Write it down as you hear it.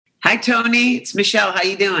Hi, Tony. It's Michelle. How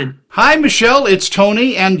you doing? Hi, Michelle. It's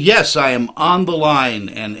Tony, and yes, I am on the line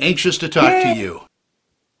and anxious to talk to Yay. you.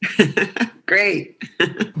 Great.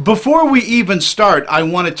 Before we even start, I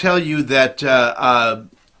want to tell you that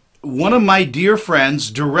one of my dear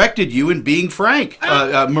friends directed you in Being Frank,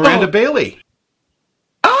 Miranda Bailey.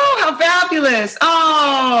 Oh, how fabulous.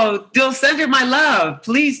 Oh, you'll send her my love.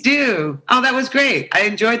 Please do. Oh, that was great. I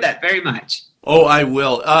enjoyed that very much. Oh, I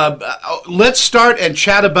will. Let's start and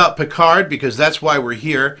chat about Picard because that's why we're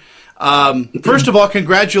here. First of all,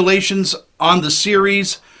 congratulations on the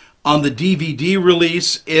series, on the DVD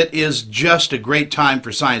release. It is just a great time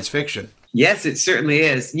for science fiction. Yes, it certainly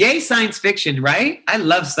is. Yay, science fiction, right? I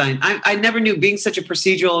love science. I never knew, being such a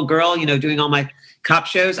procedural girl, doing all my cop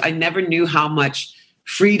shows, I never knew how much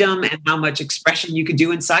freedom and how much expression you could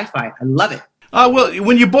do in sci-fi. I love it. Well,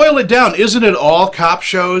 when you boil it down, isn't it all cop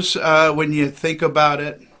shows when you think about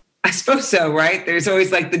it? I suppose so, right? There's always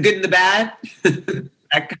like the good and the bad, that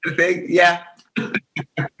kind of thing. Yeah.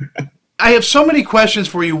 I have so many questions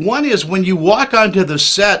for you. One is when you walk onto the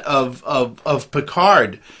set of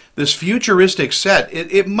Picard, this futuristic set,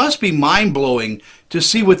 it must be mind-blowing to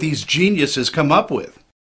see what these geniuses come up with.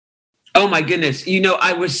 Oh my goodness.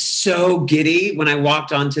 I was so giddy when I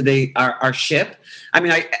walked onto our ship. I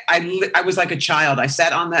mean, I was like a child. I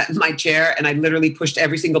sat on my chair and I literally pushed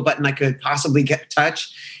every single button I could possibly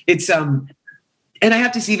touch. It's and I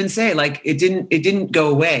have to even say, like, it didn't go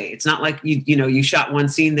away. It's not like you shot one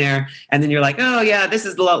scene there and then you're like, oh yeah, this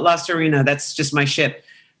is the La Serena. That's just my ship.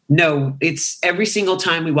 No, it's every single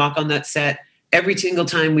time we walk on that set, every single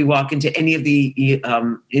time we walk into any of the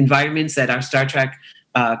environments that our Star Trek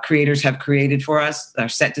creators have created for us, our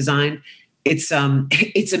set design. It's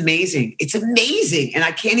amazing. It's amazing, and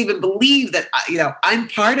I can't even believe that I'm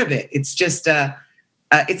part of it. It's just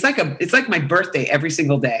it's like my birthday every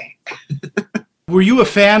single day. Were you a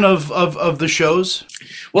fan of the shows?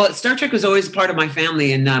 Well, Star Trek was always part of my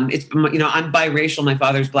family, and I'm biracial. My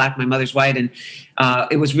father's black, my mother's white, and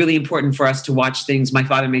it was really important for us to watch things. My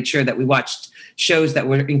father made sure that we watched shows that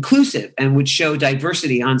were inclusive and would show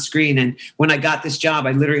diversity on screen. And when I got this job,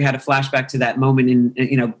 I literally had a flashback to that moment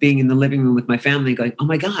in being in the living room with my family, going, "Oh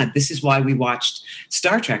my God, this is why we watched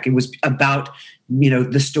Star Trek." It was about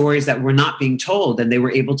the stories that were not being told, and they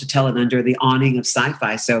were able to tell it under the awning of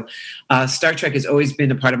sci-fi. So Star Trek has always been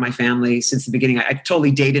a part of my family since the beginning. I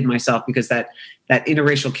totally dated myself because that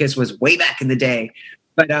interracial kiss was way back in the day.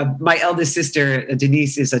 But my eldest sister,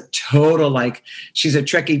 Denise, is a total, she's a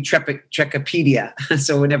Trekipedia.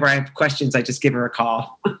 So whenever I have questions, I just give her a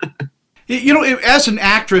call. As an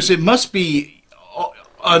actress, it must be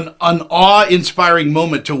an awe-inspiring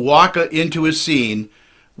moment to walk into a scene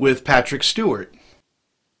with Patrick Stewart.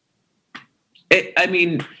 I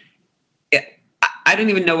don't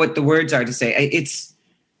even know what the words are to say.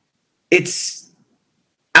 It's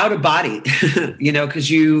out of body,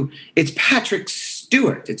 because it's Patrick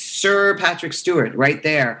Stewart. It's Sir Patrick Stewart right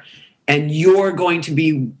there. And you're going to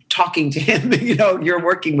be talking to him, you're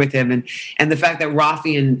working with him. And the fact that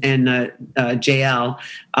Rafi and JL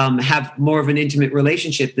have more of an intimate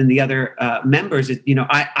relationship than the other members,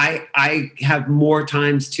 I have more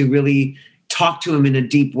times to really talk to him in a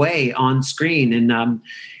deep way on screen. And,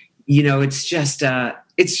 it's just,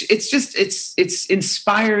 it's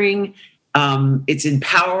inspiring. It's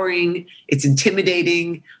empowering. It's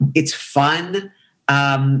intimidating. It's fun.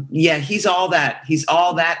 He's all that. He's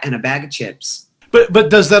all that and a bag of chips. But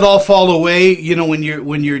does that all fall away? When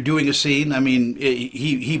you're doing a scene. I mean,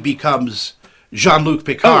 he becomes Jean-Luc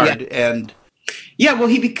Picard, and well,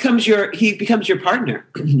 he becomes your partner.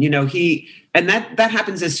 And that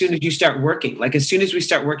happens as soon as you start working. Like as soon as we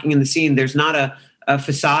start working in the scene, there's not a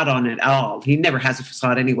facade on it at all. He never has a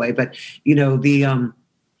facade anyway. But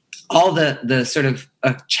all the sort of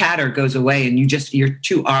chatter goes away, and you're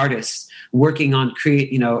two artists working on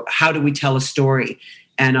how do we tell a story?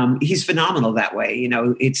 And he's phenomenal that way.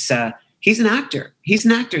 He's an actor. He's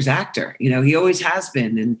an actor's actor. He always has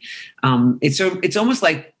been. And it's almost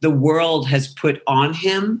like the world has put on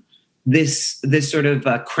him this sort of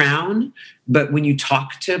crown. But when you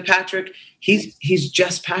talk to Patrick, he's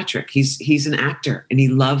just Patrick. He's an actor, and he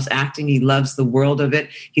loves acting. He loves the world of it.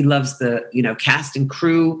 He loves the cast and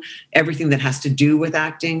crew, everything that has to do with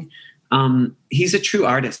acting. He's a true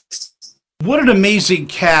artist. What an amazing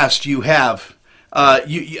cast you have.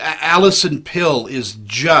 Alison Pill is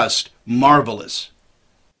just marvelous.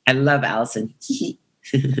 I love Alison.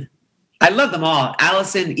 I love them all.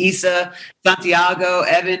 Allison, Issa, Santiago,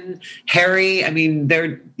 Evan, Harry. I mean,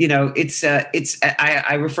 they're,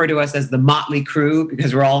 I refer to us as the motley crew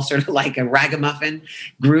because we're all sort of like a ragamuffin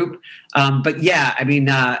group. But yeah, I mean,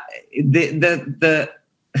 the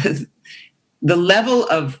the level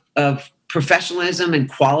of professionalism and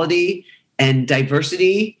quality and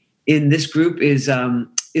diversity in this group is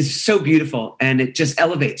so beautiful, and it just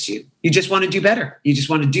elevates you. You just want to do better. You just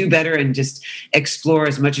want to do better and just explore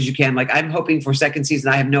as much as you can. Like, I'm hoping for second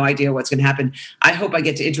season. I have no idea what's going to happen. I hope I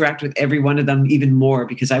get to interact with every one of them even more,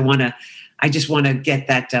 because I just want to get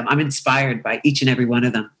that. I'm inspired by each and every one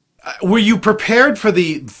of them. Were you prepared for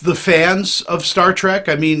the fans of Star Trek?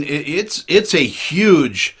 I mean, it's a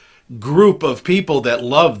huge group of people that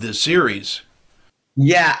love this series.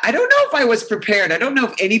 Yeah, I don't know if I was prepared. I don't know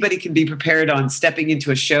if anybody can be prepared on stepping into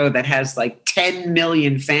a show that has like 10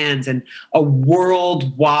 million fans and a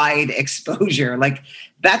worldwide exposure. Like,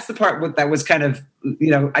 that's the part that was kind of,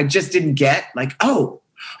 I just didn't get. Like, oh,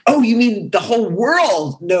 you mean the whole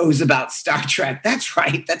world knows about Star Trek? That's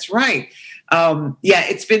right. Yeah,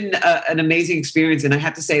 it's been an amazing experience. And I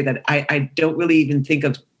have to say that I don't really even think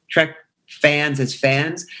of Trek fans as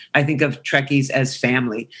fans. I think of Trekkies as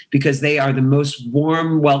family, because they are the most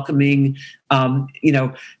warm, welcoming,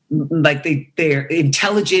 like they're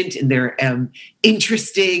intelligent, and they're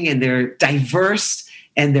interesting, and they're diverse,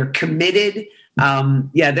 and they're committed.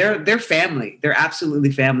 They're family. They're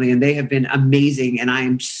absolutely family, and they have been amazing. And I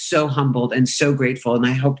am so humbled and so grateful. And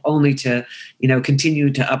I hope only to, continue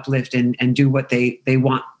to uplift and do what they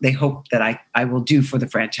want. They hope that I will do for the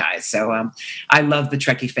franchise. So I love the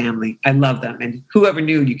Trekkie family. I love them. And whoever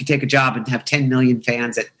knew you could take a job and have 10 million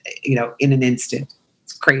fans in an instant.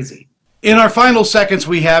 It's crazy. In our final seconds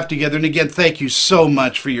we have together, and again, thank you so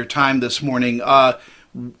much for your time this morning.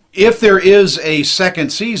 If there is a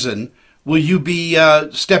second season, will you be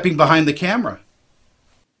stepping behind the camera?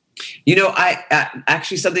 I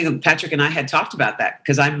actually, something Patrick and I had talked about that,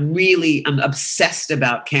 because I'm obsessed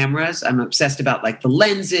about cameras. I'm obsessed about like the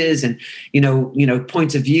lenses and,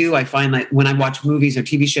 points of view. I find like when I watch movies or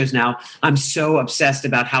TV shows now, I'm so obsessed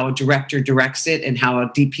about how a director directs it and how a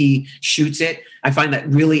DP shoots it. I find that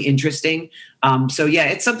really interesting.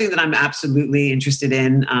 It's something that I'm absolutely interested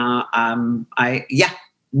in.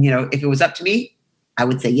 If it was up to me, I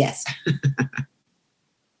would say yes.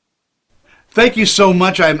 Thank you so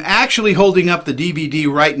much. I'm actually holding up the DVD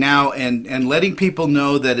right now and letting people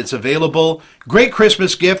know that it's available. Great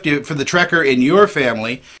Christmas gift for the Trekker in your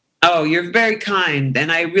family. Oh, you're very kind.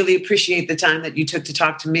 And I really appreciate the time that you took to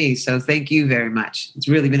talk to me. So thank you very much. It's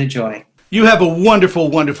really been a joy. You have a wonderful,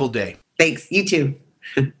 wonderful day. Thanks. You too.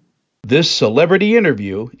 This celebrity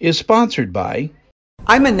interview is sponsored by...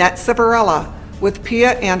 I'm Annette Civarella with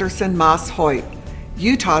Pia Anderson Moss Hoyt,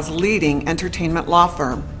 Utah's leading entertainment law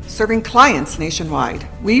firm, serving clients nationwide.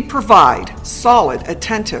 We provide solid,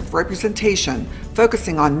 attentive representation,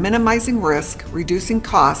 focusing on minimizing risk, reducing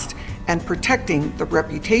cost, and protecting the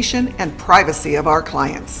reputation and privacy of our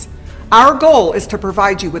clients. Our goal is to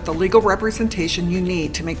provide you with the legal representation you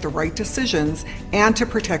need to make the right decisions and to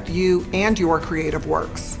protect you and your creative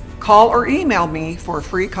works. Call or email me for a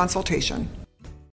free consultation.